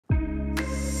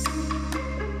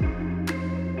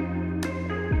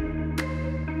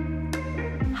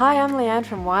Hi, I'm Leanne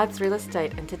from Wyeth's Real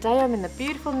Estate, and today I'm in the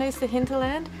beautiful Noosa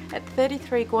hinterland at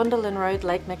 33 Gwandalan Road,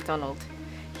 Lake Macdonald.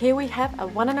 Here we have a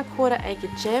 1¼ acre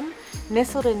gem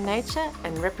nestled in nature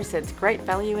and represents great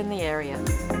value in the area.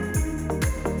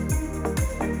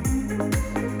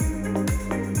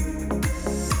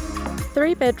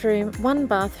 Three-bedroom,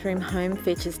 one-bathroom home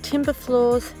features timber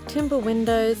floors, timber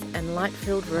windows and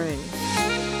light-filled rooms.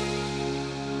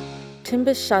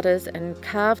 Timber shutters and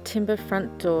carved timber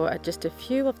front door are just a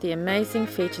few of the amazing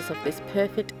features of this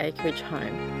perfect acreage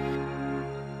home.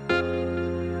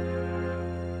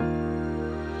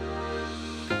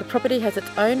 The property has its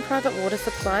own private water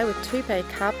supply with 2-bay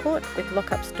carport with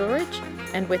lock-up storage,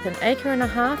 and with 1.5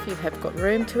 acres you have got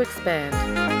room to expand.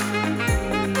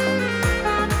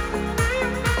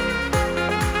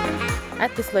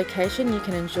 At this location you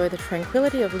can enjoy the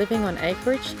tranquility of living on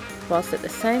acreage, whilst at the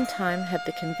same time have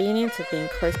the convenience of being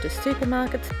close to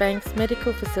supermarkets, banks,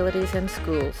 medical facilities and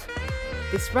schools.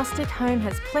 This rustic home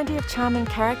has plenty of charm and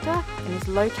character and is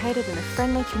located in a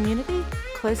friendly community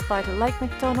close by to Lake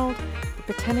Macdonald,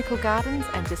 the Botanical Gardens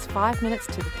and just 5 minutes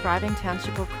to the thriving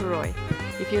township of Karoi.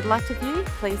 If you'd like to view,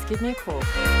 please give me a call.